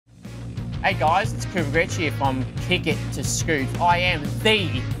Hey guys, it's Bogut here from Kick It to Scoops. I am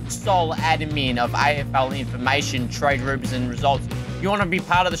the sole admin of AFL information, trade rumours and results. You want to be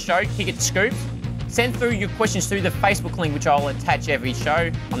part of the show, Kick It to Scoops? Send through your questions through the Facebook link, which I'll attach every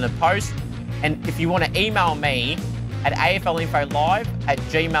show on the post. And if you want to email me at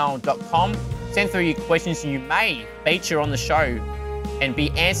aflinfolive@gmail.com, send through your questions and you may feature on the show and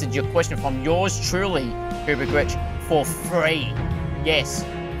be answered your question from yours truly, Bogut, for free. Yes,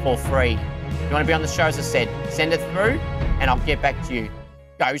 for free. If you want to be on the show, as I said, send it through and I'll get back to you.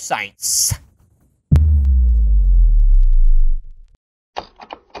 Go Saints!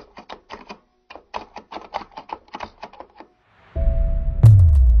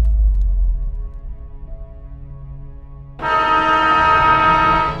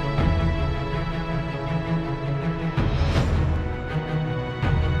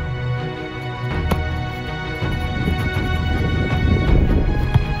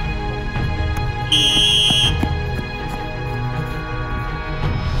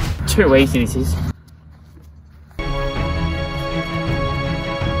 Too easy this is.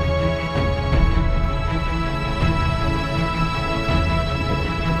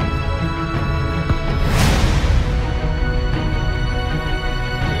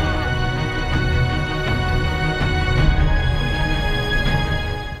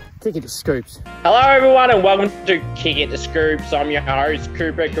 Kick It to Scoops. Hello everyone and welcome to Kick It to Scoops. I'm your host,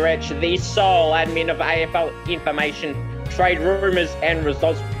 Cooper Gretsch, the sole admin of AFL information, trade rumours and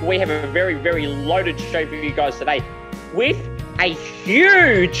results. We have a very, very loaded show for you guys today with a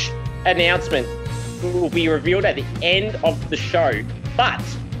huge announcement that will be revealed at the end of the show. But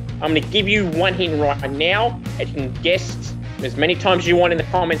I'm going to give you one hint right now, and you can guess as many times as you want in the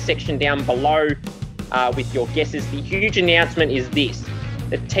comment section down below with your guesses. The huge announcement is this.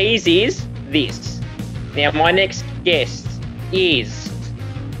 The tease is this. Now, my next guest is,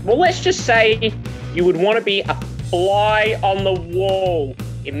 well, let's just say you would want to be a fly on the wall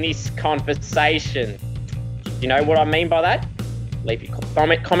in this conversation. You know what I mean by that? Leave your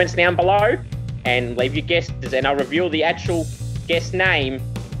comments down below and leave your guesses, and I'll reveal the actual guest name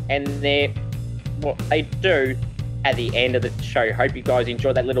and what they do at the end of the show. Hope you guys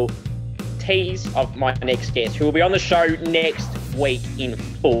enjoyed that little tease of my next guest, who will be on the show next week in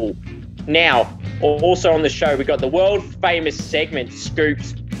full. Now, also on the show, we got the world famous segment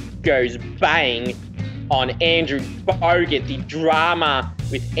Scoops Goes Bang on Andrew Bogut, the drama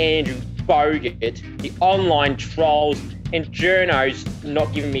with Andrew Bogut, the online trolls and journos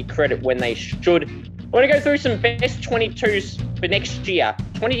not giving me credit when they should. I want to go through some best 22s for next year,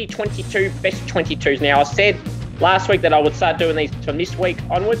 2022 best 22s. Now, I said last week that I would start doing these from this week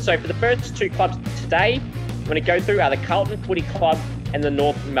onwards. So for the first two clubs today, I'm going to go through are the Carlton Footy Club and the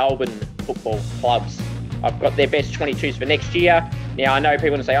North Melbourne Football Clubs. I've got their best 22s for next year. Now, I know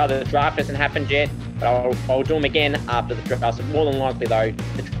people will say, oh, the draft hasn't happened yet, but I'll do them again after the draft. So more than likely, though,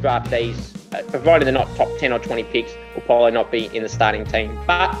 the draftees, provided they're not top 10 or 20 picks, will probably not be in the starting team.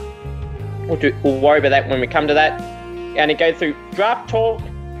 But we'll worry about that when we come to that. And to go through draft talk,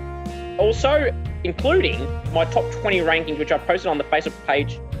 also including my top 20 rankings, which I posted on the Facebook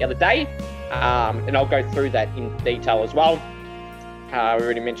page the other day. And I'll go through that in detail as well. We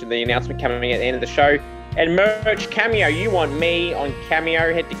already mentioned the announcement coming at the end of the show. And merch Cameo. You want me on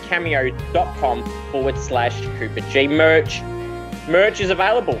Cameo? Head to cameo.com/CooperG. Merch is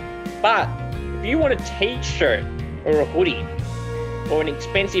available. But if you want a t-shirt or a hoodie or an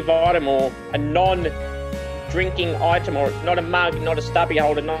expensive item or a non-drinking item or not a mug, not a stubby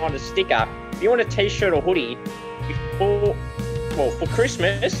holder, not a sticker, if you want a t-shirt or hoodie for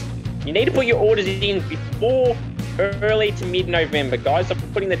Christmas, you need to put your orders in before early to mid-November, guys. I'm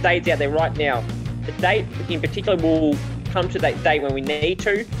putting the dates out there right now. The date in particular will come to that date when we need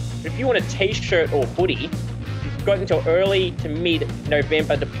to. But if you want a t-shirt or hoodie, you've got until early to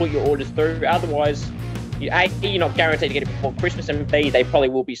mid-November to put your orders through. Otherwise, A, you're not guaranteed to get it before Christmas, and B, they probably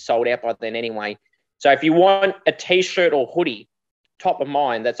will be sold out by then anyway. So if you want a t-shirt or hoodie, top of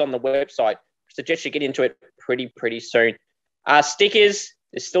mind, that's on the website, I suggest you get into it pretty soon. Stickers,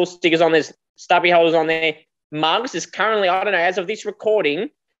 there's still stickers on, there's stubby holders on there. Mugs is currently, I don't know, as of this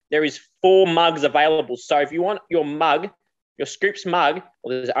recording, there is 4 mugs available. So if you want your mug, your Scoops mug,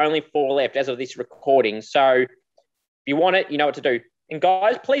 well, there's only 4 left as of this recording. So if you want it, you know what to do. And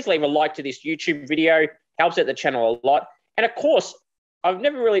guys, please leave a like to this YouTube video. Helps out the channel a lot. And of course, I've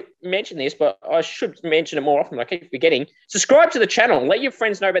never really mentioned this, but I should mention it more often. I keep forgetting. Subscribe to the channel. Let your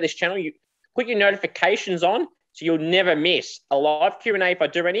friends know about this channel. You put your notifications on so you'll never miss a live Q&A if I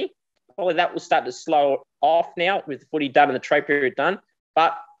do any. Probably that will start to slow off now with the footy done and the trade period done.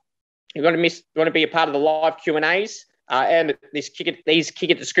 But you want to be a part of the live Q&As. and these Kick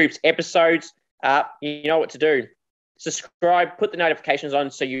It to Scoops episodes, you know what to do. Subscribe, put the notifications on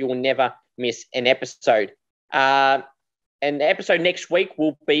so you will never miss an episode. And the episode next week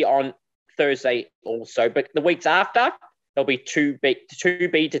will be on Thursday also, but the weeks after, they'll be to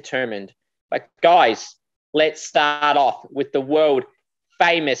be determined. But guys, let's start off with the world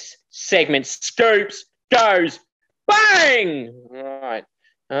famous segment, Scoops Goes Bang! All right.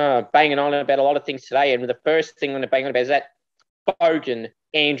 Banging on about a lot of things today, and the first thing I'm going to bang on about is that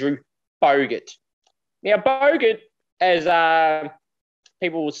Andrew Bogut. Now, Bogut, as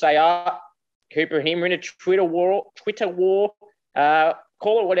people will say, Cooper and him are in a Twitter war.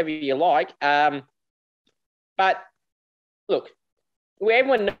 Call it whatever you like. But look,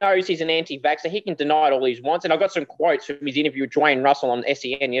 everyone knows he's an anti-vaxxer. He can deny it all he wants. And I got some quotes from his interview with Dwayne Russell on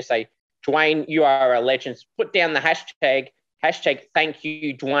SEN yesterday. Dwayne, you are a legend. Put down the hashtag thank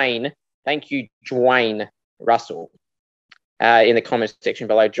you, Dwayne. Thank you, Dwayne Russell, in the comments section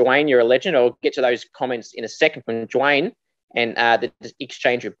below. Dwayne, you're a legend. I'll get to those comments in a second from Dwayne and the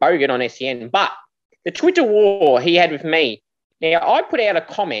exchange with Bogut on SEN. But the Twitter war he had with me. Now, I put out a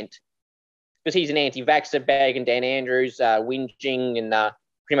comment because he's an anti-vaxxer, bagging Dan Andrews, whinging and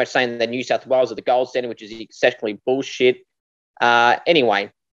pretty much saying that New South Wales are the gold standard, which is exceptionally bullshit.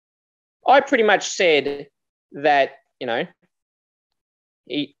 Anyway, I pretty much said that,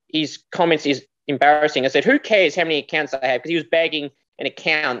 his comments is embarrassing. I said, who cares how many accounts I have? Because he was bagging an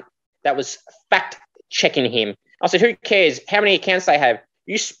account that was fact-checking him. I said, who cares how many accounts they have?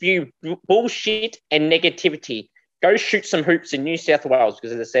 You spew bullshit and negativity. Go shoot some hoops in New South Wales,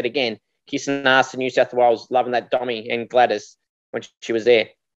 because as I said again, kissing ass in New South Wales, loving that Dommy and Gladys when she was there.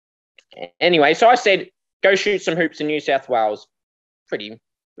 Anyway, so I said, go shoot some hoops in New South Wales. Pretty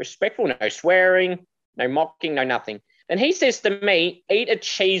respectful, no swearing, no mocking, no nothing. And he says to me, eat a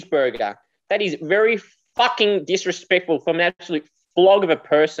cheeseburger. That is very fucking disrespectful from an absolute flog of a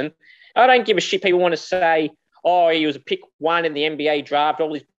person. I don't give a shit. People want to say, oh, he was a pick one in the NBA draft,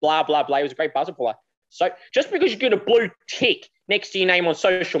 all this blah, blah, blah. He was a great basketball player. So just because you get a blue tick next to your name on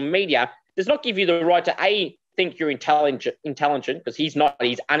social media does not give you the right to, A, think you're intelligent, because he's not,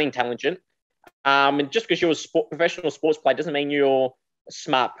 he's unintelligent. And just because you're a professional sports player doesn't mean you're a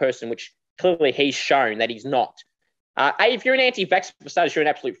smart person, which clearly he's shown that he's not. If you're an anti-vaxxer, for starters, you're an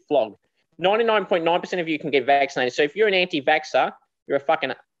absolute flog. 99.9% of you can get vaccinated. So if you're an anti-vaxxer,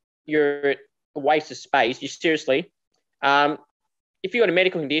 you're a waste of space. You seriously. If you've got a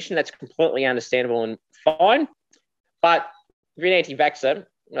medical condition, that's completely understandable and fine. But if you're an anti-vaxxer,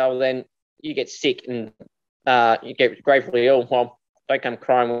 well, then you get sick and you get gravely ill. Well, don't come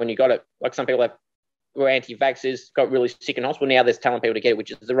crying when you got it. Like some people who are anti-vaxxers got really sick in hospital. Now there's telling people to get it,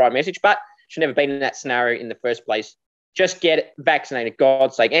 which is the right message. But should never been in that scenario in the first place. Just get vaccinated,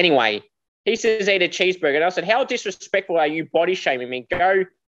 God's sake. Anyway, he says eat a cheeseburger. And I said, how disrespectful are you body shaming me? Go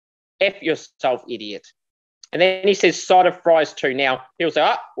F yourself, idiot. And then he says side of fries too. Now, he'll say,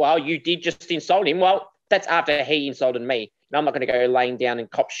 oh, well, you did just insult him. Well, that's after he insulted me. And I'm not going to go laying down and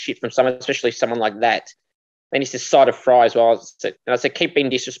cop shit from someone, especially someone like that. Then he says side of fries. Well, and I said, keep being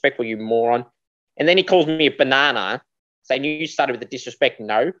disrespectful, you moron. And then he calls me a banana, saying you started with the disrespect.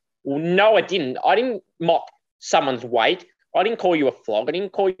 No. Well, no, I didn't. I didn't mock someone's weight. I didn't call you a flog. I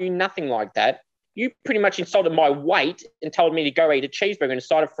didn't call you nothing like that. You pretty much insulted my weight and told me to go eat a cheeseburger and a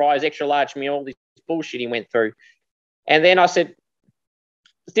side of fries, extra large meal, all this bullshit he went through. And then I said,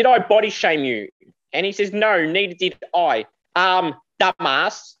 did I body shame you? And he says, no, neither did I.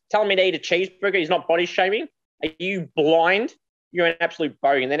 Dumbass, telling me to eat a cheeseburger is not body shaming. Are you blind? You're an absolute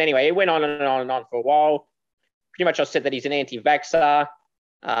bogan. And then anyway, it went on and on and on for a while. Pretty much I said that he's an anti-vaxxer.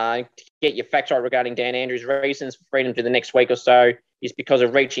 Get your facts right regarding Dan Andrews' reasons for freedom to the next week or so is because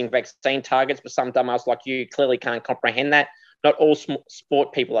of reaching vaccine targets, but some dumbass like you clearly can't comprehend that. Not all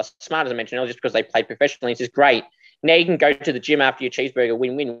sport people are smart, as I mentioned earlier, just because they play professionally. He says, great. Now you can go to the gym after your cheeseburger,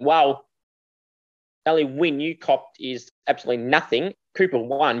 win-win. Well, the only win you copped is absolutely nothing. Cooper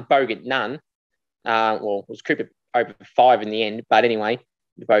won, Bogut none. Well, it was Cooper over 5 in the end, but anyway,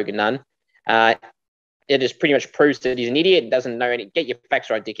 Bogut none. It just pretty much proves that he's an idiot and doesn't know any. Get your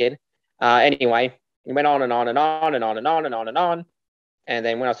facts right, dickhead. Anyway, it went on and on and on and on and on and on and on. And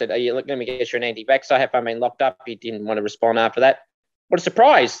then when I said, oh, yeah, look, let me guess, you're an anti-vaxxer, have fun being locked up, he didn't want to respond after that. What a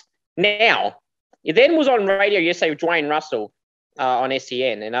surprise. Now, he then was on radio yesterday with Dwayne Russell on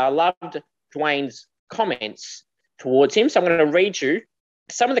SEN, and I loved Dwayne's comments towards him. So I'm going to read you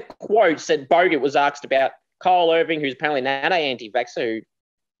some of the quotes that Bogut was asked about Kyle Irving, who's apparently not an anti-vaxxer, who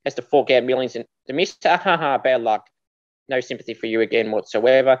has to fork out millions in the miss. Bad luck. No sympathy for you again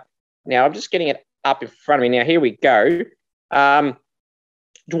whatsoever. Now, I'm just getting it up in front of me. Now, here we go.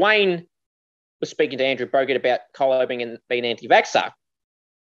 Dwayne was speaking to Andrew Bogut about Colo being anti-vaxxer.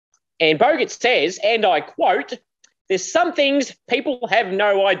 And Bogut says, and I quote, "There's some things people have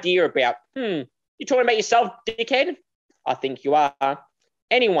no idea about." You talking about yourself, dickhead? I think you are.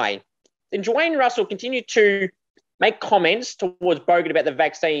 Anyway, then Dwayne Russell continued to make comments towards Bogut about the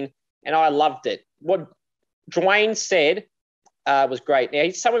vaccine, and I loved it. What Dwayne said was great. Now,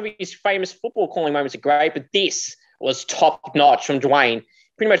 some of his famous football calling moments are great, but this was top-notch from Dwayne.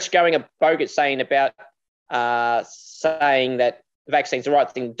 Pretty much going at Bogut saying that the vaccine's the right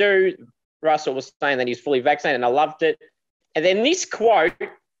thing to do. Russell was saying that he's fully vaccinated, and I loved it. And then this quote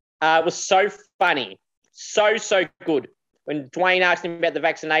was so funny, so good. When Dwayne asked him about the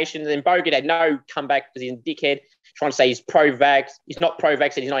vaccination, then Bogut had no comeback because he's a dickhead, trying to say he's pro-vax. He's not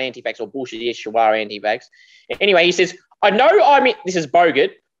pro-vax, and he's not anti-vax or bullshit. Yes, you are anti-vax. Anyway, he says, this is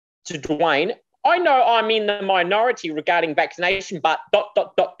Bogut to Dwayne, "I know I'm in the minority regarding vaccination, but ...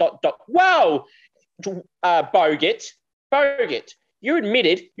 Wow, Bogut, you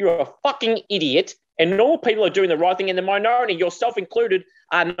admitted you're a fucking idiot and all people are doing the right thing and the minority, yourself included,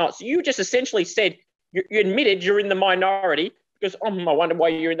 are not. So you just essentially said you admitted you're in the minority because, I wonder why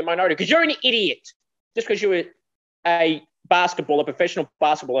you're in the minority. Because you're an idiot. Just because you're a professional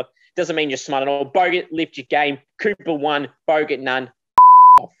basketballer, doesn't mean you're smart at all. Bogut, lift your game. Cooper won. Bogut, none.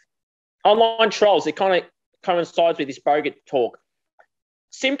 Off. Online trolls, it kind of coincides with this Bogut talk.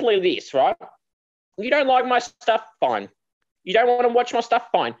 Simply this, right? You don't like my stuff, fine. You don't want to watch my stuff,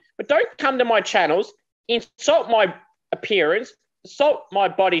 fine. But don't come to my channels, insult my appearance, insult my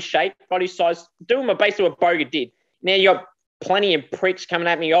body shape, body size, doing basically what Bogut did. Now you got plenty of pricks coming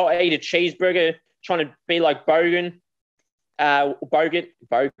at me. I'll eat a cheeseburger, trying to be like Bogut,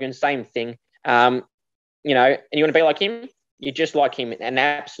 same thing. And you want to be like him? You're just like him, an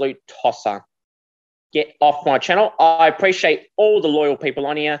absolute tosser. Get off my channel. I appreciate all the loyal people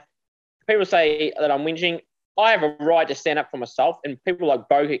on here. People say that I'm whinging. I have a right to stand up for myself, and people like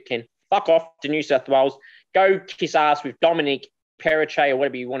Bogut can fuck off to New South Wales, go kiss ass with Dominic Perrottet or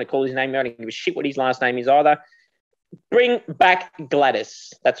whatever you want to call his name. I don't give a shit what his last name is either. Bring back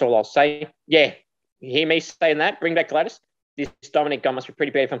Gladys. That's all I'll say. Yeah, you hear me saying that? Bring back Gladys. This Dominic guy must be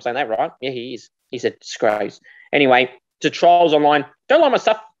pretty bad if I'm saying that right. Yeah, he is. He's a disgrace. Anyway, to trolls online, don't like my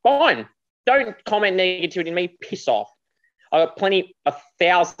stuff, fine. Don't comment negativity to me, piss off. I've got plenty of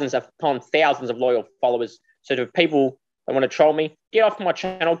thousands upon thousands of loyal followers. So to people that want to troll me, get off my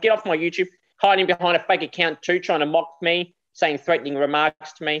channel, get off my YouTube, hiding behind a fake account too, trying to mock me, saying threatening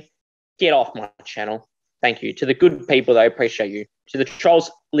remarks to me. Get off my channel. Thank you. To the good people, though, appreciate you. To the trolls,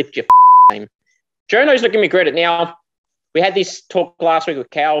 lift your name. Journo's looking me credit. Now, we had this talk last week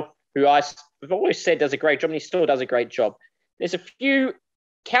with Cal, who I've always said does a great job, and he still does a great job. There's a few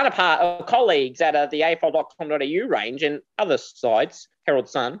colleagues at the afl.com.au range and other sites, Herald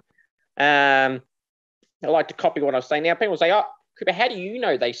Sun, I like to copy what I was saying. Now, people say, Cooper, how do you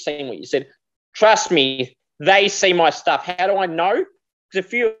know they've seen what you said? Trust me, they see my stuff. How do I know? Because a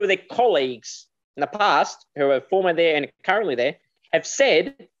few of their colleagues in the past, who are former there and currently there, have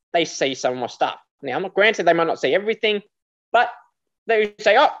said they see some of my stuff. Now, I'm not granted they might not see everything, but they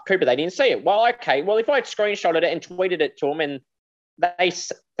say, Cooper, they didn't see it. Well, okay. Well, if I screenshotted it and tweeted it to them and it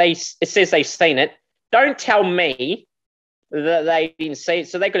says they've seen it, don't tell me that they didn't see it.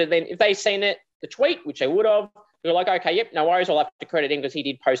 So they could have then, if they seen it, the tweet, which they would have, they're like, okay, yep, no worries, I'll have to credit him because he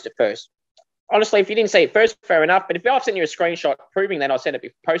did post it first. Honestly, if you didn't see it first, fair enough. But if I've sent you a screenshot proving that I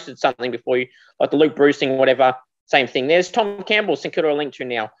posted something before you, like the Luke Brucing or whatever, same thing. There's Tom Campbell, sent a link to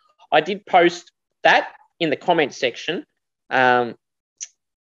now. I did post that in the comment section. Then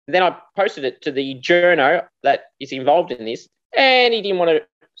I posted it to the journo that is involved in this, and he didn't want to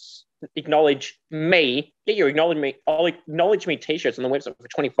acknowledge me. Get your acknowledge me t-shirts on the website for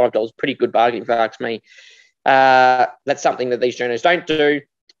 $25. Pretty good bargain if you ask me. That's something that these journalists don't do.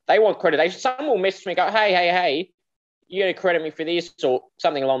 They want creditation. Someone will message me and go, hey, you got to credit me for this or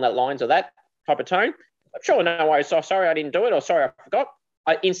something along that lines or that type of tone. I'm sure, no worries. So sorry I didn't do it or sorry I forgot.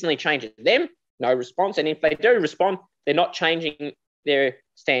 I instantly change it to them. No response. And if they do respond, they're not changing their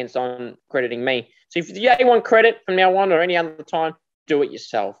stance on crediting me. So if they want credit from now on or any other time, do it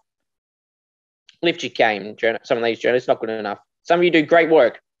yourself. Lift your game. Some of these journalists, not good enough. Some of you do great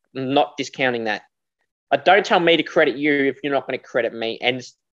work. I'm not discounting that. Don't tell me to credit you if you're not going to credit me. And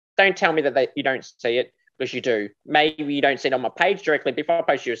don't tell me that you don't see it because you do. Maybe you don't see it on my page directly, but if I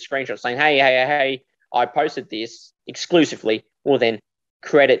post you a screenshot saying, hey, I posted this exclusively, well then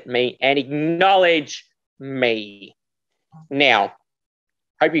credit me and acknowledge me. Now,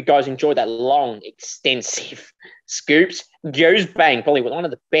 hope you guys enjoyed that long, extensive scoops. Joe's Bang, probably one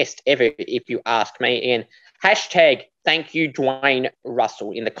of the best ever, if you ask me. And hashtag Thank you, Dwayne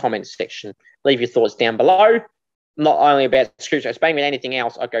Russell, in the comments section. Leave your thoughts down below. Not only about Scoops, but anything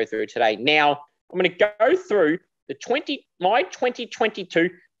else I go through today. Now, I'm going to go through my 2022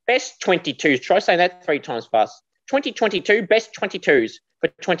 best 22s. Try saying that 3 times fast. 2022 best 22s for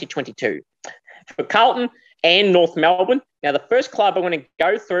 2022 for Carlton and North Melbourne. Now, the first club I'm going to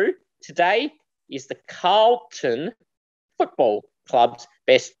go through today is the Carlton Football Club's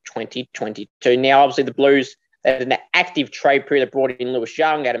best 2022. Now, obviously, the Blues had an active trade period. They brought in Lewis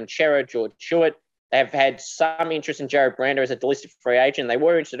Young, Adam Chera, George Stewart. They've had some interest in Jared Brander as a delisted free agent. They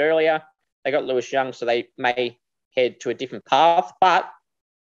were interested earlier. They got Lewis Young, so they may head to a different path. But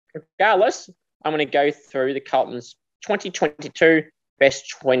regardless, I'm going to go through the Carlton's 2022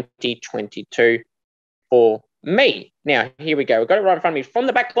 best 2022 for me. Now, here we go. We've got it right in front of me from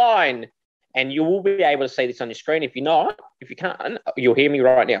the back line. And you will be able to see this on your screen. If you can't, you'll hear me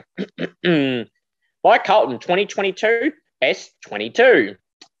right now. By Carlton, 2022 best 22.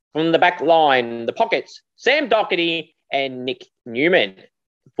 From the back line, the pockets, Sam Doherty and Nick Newman.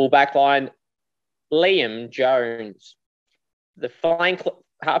 Full back line, Liam Jones. The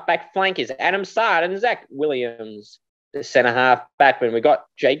halfback flank is Adam Sard and Zach Williams. The centre half backman, we got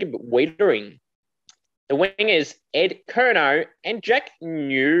Jacob Wiedering. The wing is Ed Curnow and Jack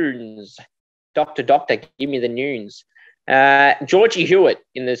Nunes. Doctor, give me the Nunes. Georgie Hewitt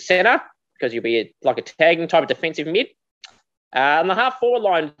in the centre, because he'll be like a tagging type of defensive mid. On the half forward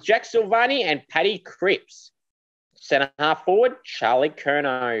line, Jack Silvani and Paddy Cripps. Centre half forward, Charlie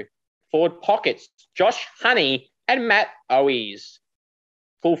Curnow. Forward pockets, Josh Honey and Matt Owies.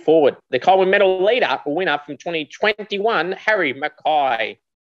 Full forward, the Coleman Medal winner from 2021, Harry Mackay.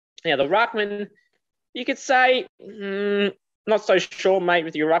 Now, the ruckman, you could say, not so sure, mate,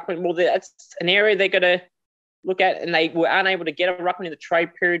 with your ruckman. Well, that's an area they're going to look at, and they were unable to get a ruckman in the trade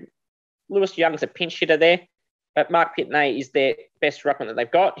period. Lewis Young's a pinch hitter there, but Mark Pitney is their best ruckman that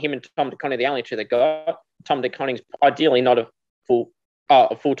they've got. Him and Tom DeConning are the only two they've got. Tom DeConning's ideally not a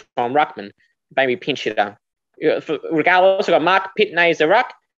full-time ruckman, maybe pinch hitter. Regardless, we've got Mark Pitney as the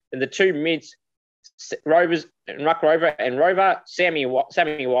ruck, and the two mids, Rovers and Ruck Rover and Rover, Sammy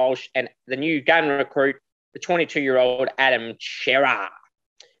Walsh, and the new gun recruit, the 22-year-old Adam Chera.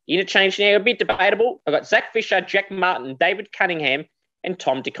 Interchange now a bit debatable. I've got Zach Fisher, Jack Martin, David Cunningham, and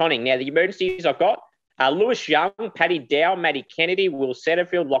Tom DeConning. Now, the emergencies I've got are Lewis Young, Paddy Dow, Matty Kennedy, Will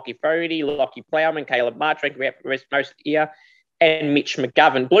Setterfield, Lockie Fogarty, Lockie Plowman, Caleb Martrek, we have the rest most here, and Mitch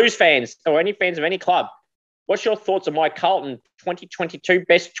McGovern. Blues fans, or any fans of any club, what's your thoughts on my Carlton 2022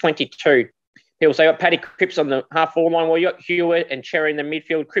 best 22? People say, Paddy Cripps on the half forward line. Well, you got Hewitt and Cherry in the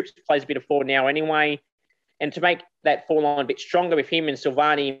midfield. Cripps plays a bit of forward now anyway. And to make that forward line a bit stronger with him and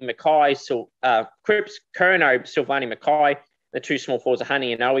Silvani, Mackay, Cripps, Curnow, Silvani, Mackay, the two small forwards are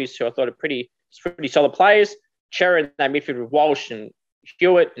Honey and Owies, who I thought are pretty solid players. Cherry in that midfield with Walsh and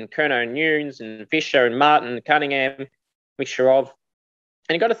Hewitt and Curnow and Nunes and Fisher and Martin and Cunningham, mixture of.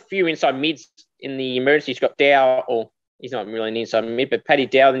 And he got a few inside mids in the emergency. He's got Dow, or he's not really an inside mid, but Paddy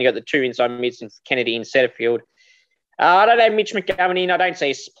Dow. Then you got the two inside mids and Kennedy in Setterfield. I don't have Mitch McGovern in. I don't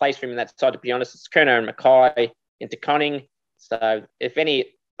see a place for him in that side, to be honest. It's Curnow and Mackay into Conning. So if any of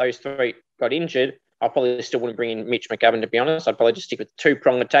those three got injured, I probably still wouldn't bring in Mitch McGovern, to be honest. I'd probably just stick with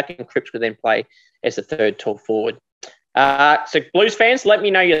two-prong attack, and Cripps would then play as the third tall forward. So Blues fans, let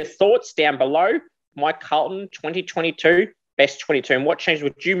me know your thoughts down below. My Carlton 2022 best 22, and what changes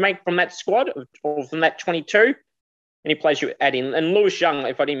would you make from that squad or from that 22? Any players you would add in? And Lewis Young,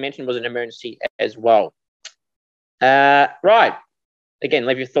 if I didn't mention, was an emergency as well. Right. Again,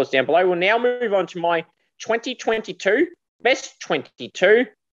 leave your thoughts down below. We'll now move on to my 2022 best 22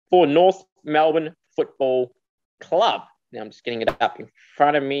 for North Melbourne Football Club. Now I'm just getting it up in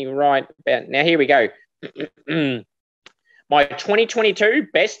front of me right about now. Here we go. My 2022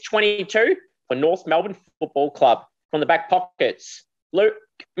 best 22 for North Melbourne Football Club. From the back pockets, Luke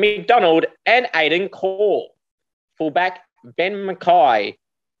McDonald and Aidan Cole. Fullback, Ben Mackay.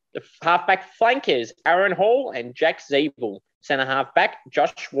 The halfback flankers, Aaron Hall and Jack Zeeble. Centre halfback,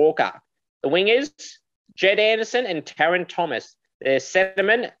 Josh Walker. The wingers, Jed Anderson and Taron Thomas. Their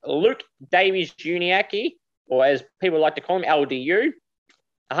centreman, Luke Davies-Juniacki, or as people like to call him, LDU.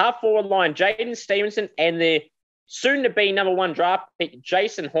 A half-forward line, Jaden Stevenson and the soon-to-be number one draft pick,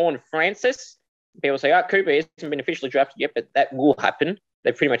 Jason Horn-Francis. People say, Cooper hasn't been officially drafted yet, but that will happen.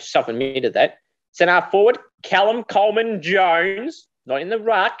 They pretty much self-admitted that. Centre forward, Callum Coleman-Jones, not in the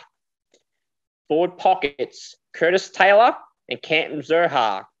ruck. Forward pockets, Curtis Taylor and Canton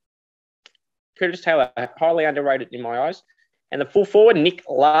Zerha. Curtis Taylor, highly underrated in my eyes. And the full forward, Nick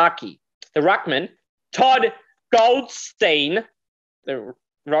Larkey. The ruckman, Todd Goldstein, the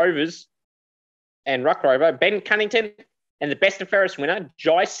Rovers. and ruck rover, Ben Cunnington, and the best and fairest winner,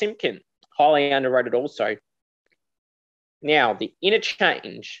 Jai Simpkin. Highly underrated also. Now, the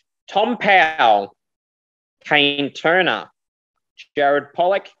interchange, Tom Powell, Kane Turner, Jared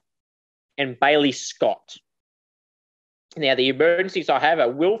Pollock, and Bailey Scott. Now, the emergencies I have are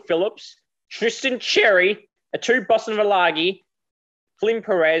Will Phillips, Tristan Cherry, Atu Boston Valagi, Flynn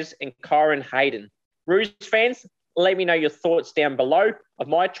Perez, and Kyron Hayden. Roos fans, let me know your thoughts down below of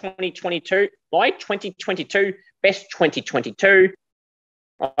my 2022 best 2022.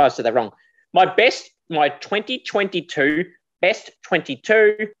 Oh, I said that wrong. My 2022 best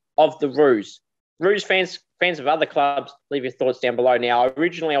 22 of the Roos. Roos fans of other clubs, leave your thoughts down below. Now,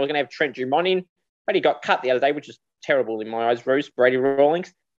 originally I was going to have Trent Dumont in, but he got cut the other day, which is terrible in my eyes, Roos, Brady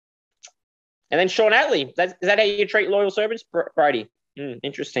Rawlings. And then Sean Atley. Is that how you treat loyal servants? Brady.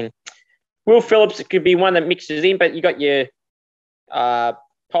 Interesting. Will Phillips, it could be one that mixes in, but you got your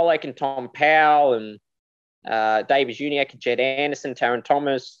Pollock and Tom Powell and Davis Uniacke, Jed Anderson, Taron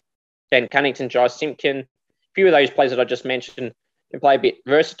Thomas, Ben Cunnington, Jai Simpkin. A few of those players that I just mentioned can play a bit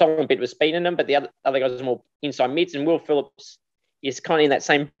versatile and a bit with speed in them, but the other guys are more inside mids, and Will Phillips is kind of in that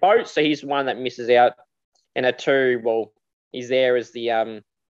same boat, so he's one that misses out. And Atu, well, he's there as the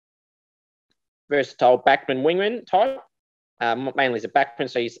versatile backman wingman type. Mainly as a backman,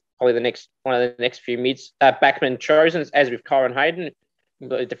 so he's probably one of the next few mids backman chosen, as with Kyron Hayden,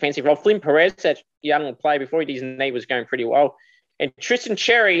 the defensive role. Flynn Perez, that young player before his knee was going pretty well. And Tristan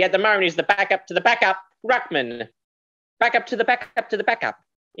Cherry at the moment is the backup to the backup ruckman. Backup to the backup to the backup.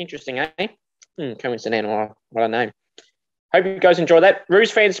 Interesting, eh? Coincidental. What a name. Hope you guys enjoy that.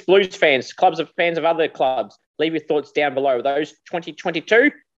 Roos fans, Blues fans, fans of other clubs, leave your thoughts down below. Those 2022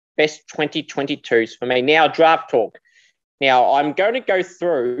 best 2022s for me. Now, draft talk. Now, I'm going to go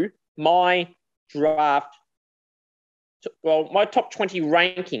through my draft, my top 20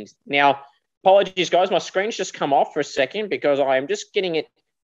 rankings. Now, apologies, guys. My screen's just come off for a second because I am just getting it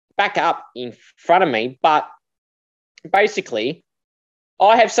back up in front of me. But basically,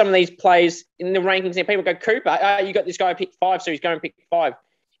 I have some of these players in the rankings and people go, Cooper, you got this guy pick 5, so he's going to pick 5.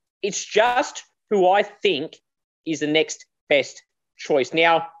 It's just who I think is the next best choice.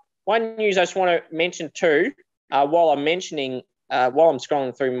 Now, one news I just want to mention too, while I'm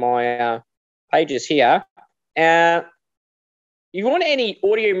scrolling through my pages here, you want any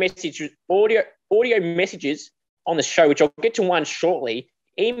audio messages on the show, which I'll get to one shortly,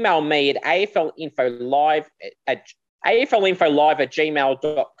 email me at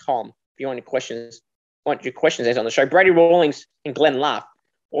aflinfolive@gmail.com if you want your questions answered on the show. Brady Rawlings and Glenn Luff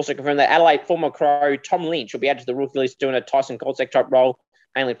also confirmed that Adelaide former Crow Tom Lynch will be added to the rookie list doing a Tyson Goldsack type role,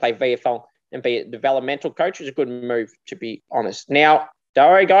 mainly play VFL and be a developmental coach. Is a good move, to be honest. Now, don't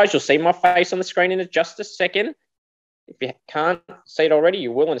worry, guys, you'll see my face on the screen in just a second. If you can't see it already,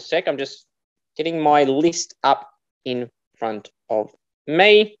 you will in a sec. I'm just getting my list up in front of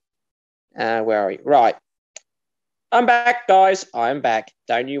me. Where are we? Right. I'm back, guys. I'm back.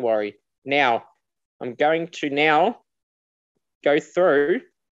 Don't you worry. Now, I'm going to now go through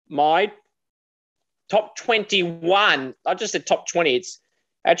my top 21. I just said top 20. It's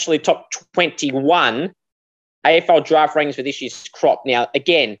actually top 21 AFL draft rankings for this year's crop. Now,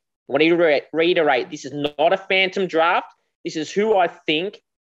 again, I want to reiterate, this is not a phantom draft. This is who I think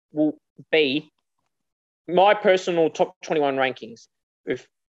will be my personal top 21 rankings. If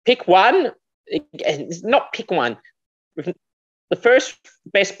pick one, it's not pick one. The first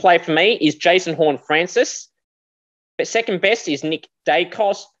best player for me is Jason Horne-Francis. The second best is Nick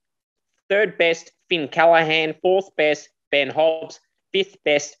Dacos. Third best, Finn Callahan. Fourth best, Ben Hobbs. Fifth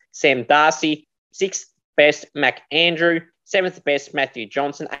best, Sam Darcy. Sixth best, Mac Andrew. Seventh best, Matthew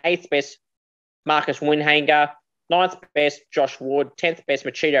Johnson. Eighth best, Marcus Winhanger. Ninth best, Josh Ward. 10th best,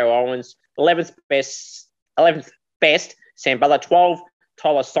 Machito Owens. 11th best, Sam Butler. 12th,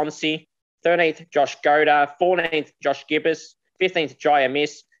 Tyler Sonsi. 13th, Josh Goda. 14th, Josh Gibbous. 15th, Jai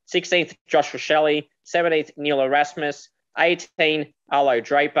Amiss. 16th, Josh Rochelle. 17th, Neil Erasmus. 18, Arlo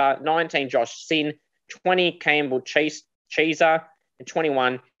Draper. 19, Josh Sin. 20, Campbell Cheeser. And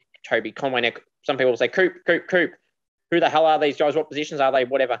 21, Toby Conway. Now, some people will say, Coop. Who the hell are these guys? What positions are they?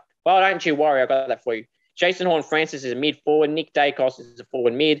 Whatever. Well, don't you worry. I got that for you. Jason Horne-Francis is a mid forward. Nick Dacos is a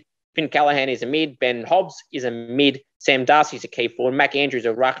forward mid. Finn Callahan is a mid. Ben Hobbs is a mid. Sam Darcy is a key forward. Mac Andrews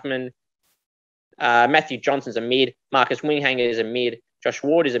is a ruckman. Matthew Johnson's a mid. Marcus Winghanger is a mid. Josh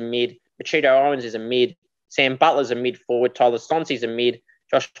Ward is a mid. Machito Owens is a mid. Sam Butler's a mid forward. Tyler Sonsi's a mid.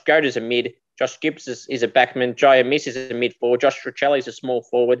 Josh Goda's a mid. Josh Gibbs is a backman. Jai Amiss is a mid forward. Josh Rochelle is a small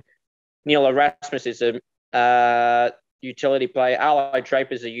forward. Neil Erasmus is a utility player. Arlo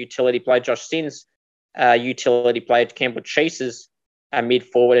Draper's a utility player. Josh Sin's utility player. Campbell Chase's a mid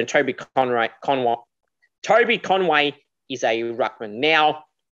forward, and Toby Conway is a ruckman. Now,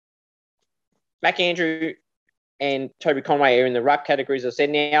 Mac Andrew and Toby Conway are in the ruck categories, as I said.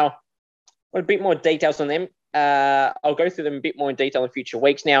 Now, a bit more details on them. I'll go through them a bit more in detail in future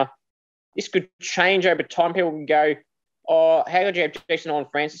weeks. Now, this could change over time. People can go, how could you have Jason Owen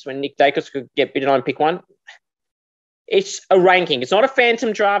Francis when Nick Dacos could get bidden on pick one? It's a ranking. It's not a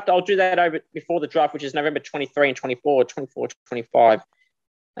phantom draft. I'll do that over before the draft, which is November 23 and 24, 24, 25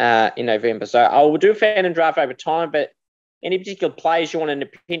 in November. So I will do a phantom draft over time, but any particular players you want an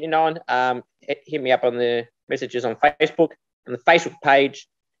opinion on, hit me up on the messages on Facebook, on the Facebook page.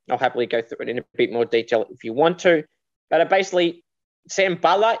 I'll happily go through it in a bit more detail if you want to. But basically, Sam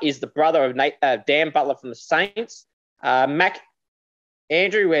Butler is the brother of Dan Butler from the Saints. Mac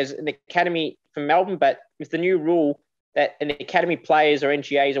Andrew has an academy from Melbourne, but with the new rule that an academy players or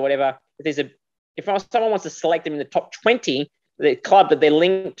NGAs or whatever, if someone wants to select them in the top 20, the club that they're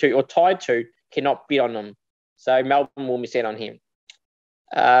linked to or tied to cannot bid on them. So Melbourne will miss out on him.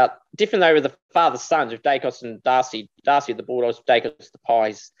 Different though with the father-sons of Dacos and Darcy. Darcy the Bulldogs, Dacos the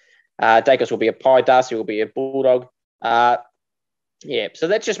Pies. Dacos will be a Pie, Darcy will be a Bulldog. So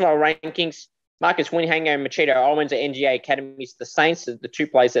that's just my rankings. Marcus Winhanger and Machito Owens are NGA academies. The Saints are the two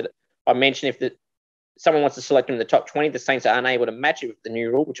players that I mentioned. If someone wants to select them in the top 20, the Saints are unable to match it with the new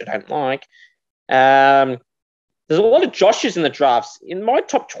rule, which I don't like. There's a lot of Joshes in the drafts. In my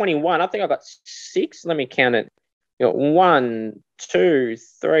top 21, I think I got 6. Let me count it. You got 1, 2,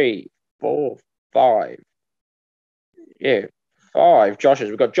 3, 4, 5. Yeah, 5 Joshes.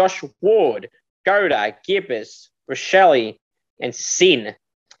 We've got Josh Ward, Goda, Gibbous, Rochelle, and Sin.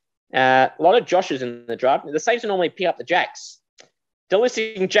 A lot of Joshes in the draft. The Saints normally pick up the Jacks.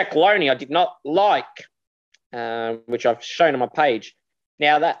 Delisting Jack Loney, I did not like, which I've shown on my page.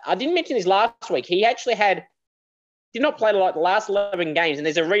 Now, that I didn't mention this last week. He actually did not play like the last 11 games, and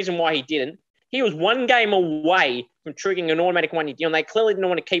there's a reason why he didn't. He was 1 game away from triggering an automatic 1-year deal, and they clearly didn't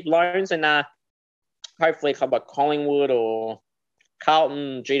want to keep loans, and hopefully a club like Collingwood or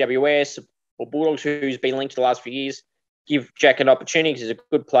Carlton, GWS, or Bulldogs, who's been linked to the last few years, give Jack an opportunity because he's a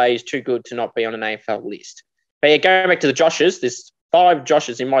good player. He's too good to not be on an AFL list. But yeah, going back to the Joshes, there's 5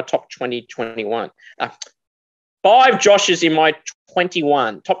 Joshes in my top 2021. 5 Joshes in my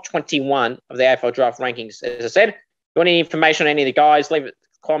top 21 of the AFL draft rankings. As I said, if you want any information on any of the guys, leave it in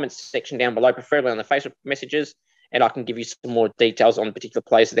the comments section down below, preferably on the Facebook messages, and I can give you some more details on particular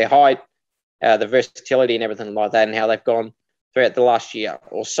players, their height, the versatility and everything like that, and how they've gone throughout the last year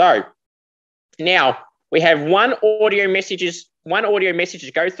or so. Now, we have one audio message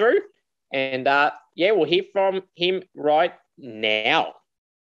to go through, and we'll hear from him right now.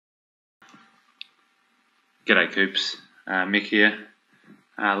 G'day, Coops. Mick here.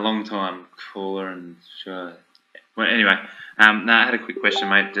 Long time caller and sure. Well, anyway, I had a quick question,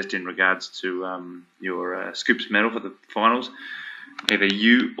 mate, just in regards to your Scoops medal for the finals. Either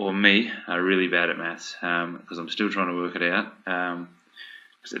you or me are really bad at maths because I'm still trying to work it out.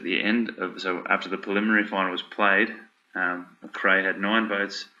 Because at the end after the preliminary final was played, McRae had 9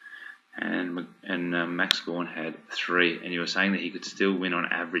 votes and Max Gawn had 3, and you were saying that he could still win on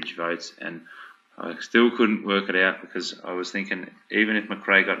average votes, and I still couldn't work it out because I was thinking even if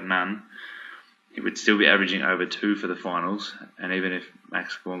McRae got none, he would still be averaging over 2 for the finals, and even if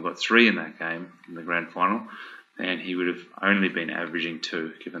Max Gawn got 3 in that game, in the grand final, then he would have only been averaging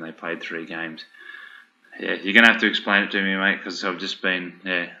 2, given they played 3 games. Yeah, you're going to have to explain it to me, mate, because I've just been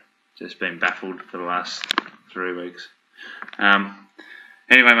baffled for the last 3 weeks.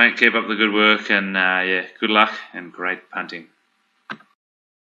 Anyway, mate, keep up the good work, and good luck and great punting.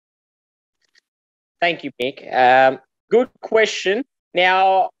 Thank you, Mick. Good question.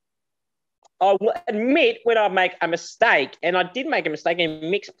 Now, I will admit when I make a mistake, and I did make a mistake, and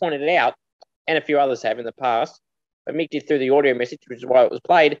Mick's pointed it out, and a few others have in the past, but Mick did through the audio message, which is why it was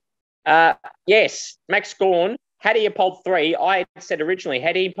played. Yes, Max Gawn, had he polled 3, I had said originally,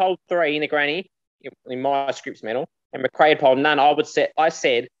 had he polled 3 in the granny, in my Scoops medal, and McRae had polled none, I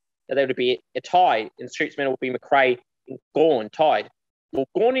said that there would be a tie, and Scoops medal would be McRae and Gawn tied. Well,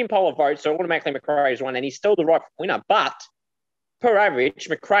 Gawn didn't poll a vote, so automatically McRae is 1, and he's still the right winner. But per average,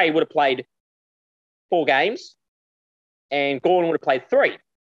 McRae would have played 4 games, and Gawn would have played 3.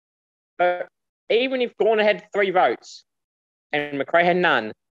 But even if Gawn had 3 votes and McRae had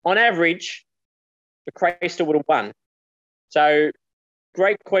none, on average, McRae still would have won. So,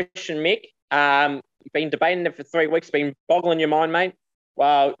 great question, Mick. You've been debating it for 3 weeks, been boggling your mind, mate.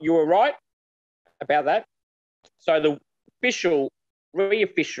 Well, you were right about that. So, the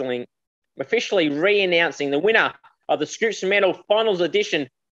officially re-announcing the winner of the Scoops Medal Finals Edition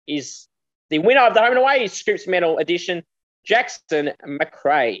is the winner of the home and away Scoops Medal Edition Jackson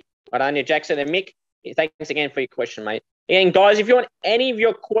McRae. Well done, you, Jackson. And Mick, thanks again for your question, mate. And guys, if you want any of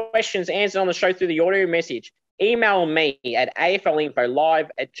your questions answered on the show through the audio message, email me at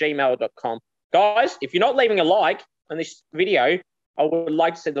aflinfolive@gmail.com. Guys, if you're not leaving a like on this video, I would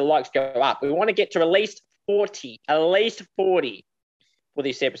like to see the likes go up. We want to get to at least 40 for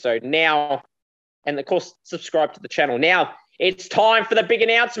this episode. Now, and of course, subscribe to the channel. Now, it's time for the big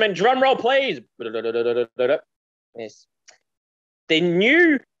announcement. Drum roll, please. Yes. The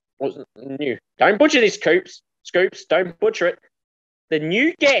new, don't butcher this, Scoops, don't butcher it. The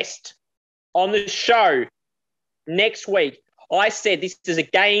new guest on the show next week. I said this is a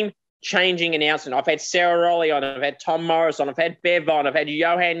game-changing announcement. I've had Sarah Rowley on, I've had Tom Morris on, I've had Bev on, I've had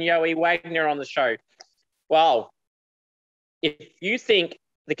Johan Yoey Wagner on the show. Well, if you think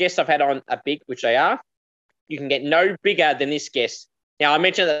the guests I've had on are big, which they are, you can get no bigger than this guest. Now, I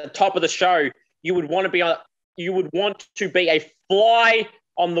mentioned at the top of the show, you would want to be a fly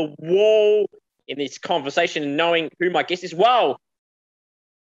on the wall in this conversation and knowing who my guest is. Well,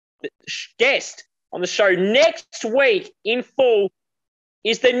 the guest on the show next week in full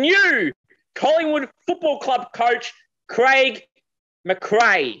is the new Collingwood Football Club coach, Craig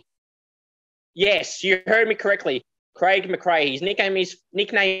McRae. Yes, you heard me correctly. Craig McRae. His nickname is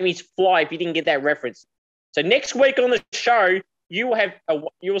Fly, if you didn't get that reference. So next week on the show, you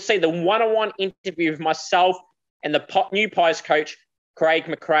will see the one-on-one interview with myself and the new Pies coach, Craig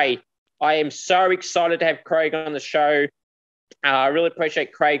McRae. I am so excited to have Craig on the show. I really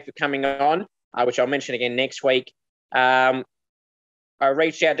appreciate Craig for coming on, which I'll mention again next week. I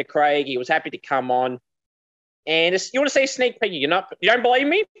reached out to Craig. He was happy to come on. And you want to see a sneak peek? You don't believe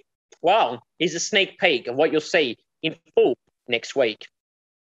me? Well, here's a sneak peek of what you'll see in full next week.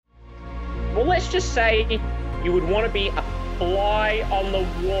 Well, let's just say you would want to be a fly on the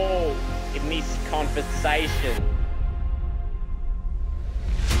wall in this conversation.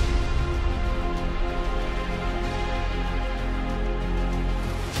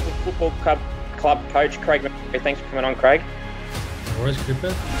 Football club coach Craig McRae. Thanks for coming on, Craig. No worries,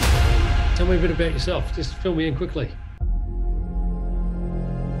 Cooper. Tell me a bit about yourself. Just fill me in quickly.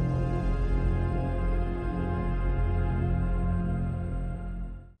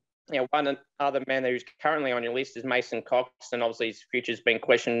 Yeah, one other man who's currently on your list is Mason Cox, and obviously his future's been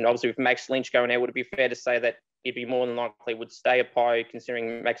questioned. Obviously, with Max Lynch going there, would it be fair to say that he'd be more than likely would stay a Pie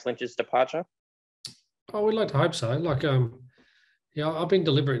considering Max Lynch's departure? Oh, we'd like to hope so. I've been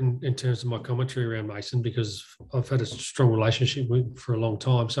deliberate in terms of my commentary around Mason because I've had a strong relationship with him for a long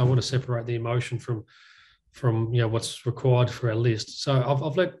time. So I want to separate the emotion from what's required for our list. So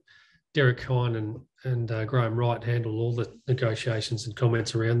I've let Derek Hine and Graham Wright handle all the negotiations and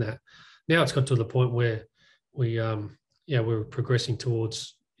comments around that. Now it's got to the point where we're progressing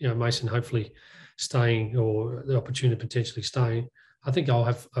towards Mason hopefully staying or the opportunity of potentially staying. I think I'll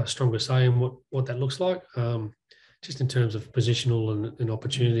have a stronger say in what that looks like, just in terms of positional and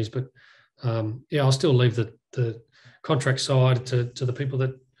opportunities. But I'll still leave the contract side to the people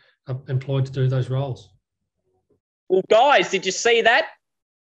that are employed to do those roles. Well, guys, did you see that?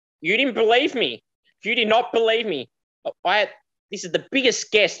 You didn't believe me. You did not believe me. This is the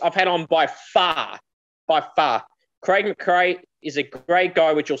biggest guest I've had on by far. Craig McRae is a great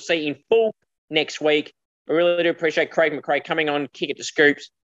guy, which you'll see in full next week. I really do appreciate Craig McRae coming on Kick It to Scoops.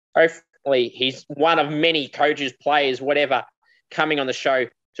 Hopefully he's one of many coaches, players, whatever, coming on the show.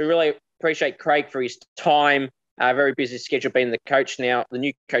 So really appreciate Craig for his time. Very busy schedule being the coach now, the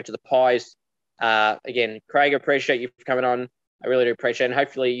new coach of the Pies. Again, Craig, I appreciate you for coming on. I really do appreciate it. And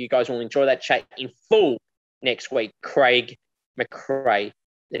hopefully you guys will enjoy that chat in full next week. Craig McRae,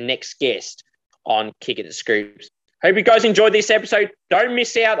 the next guest on Kick It to Scoops. Hope you guys enjoyed this episode. Don't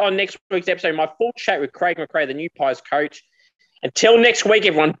miss out on next week's episode. My full chat with Craig McRae, the new Pies coach. Until next week,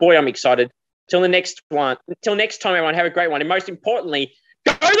 everyone. Boy, I'm excited. Until next time, everyone. Have a great one. And most importantly,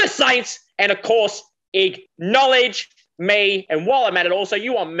 go the Saints. And of course, acknowledge me. And while I'm at it, also,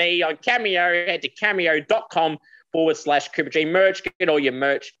 you want me on Cameo. Head to cameo.com/Cooper G merch. Get all your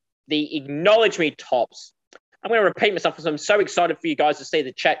merch. The Acknowledge Me tops. I'm going to repeat myself because I'm so excited for you guys to see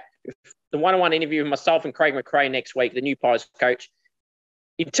the chat, the one-on-one interview with myself and Craig McRae next week, the new Pies coach.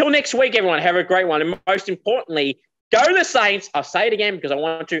 Until next week, everyone, have a great one. And most importantly, go the Saints. I'll say it again because I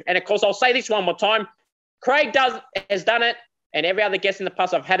want to. And of course, I'll say this one more time. Craig has done it, and every other guest in the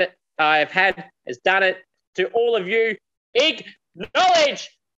past I've had has done it. To all of you, acknowledge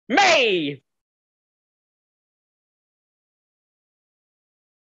me.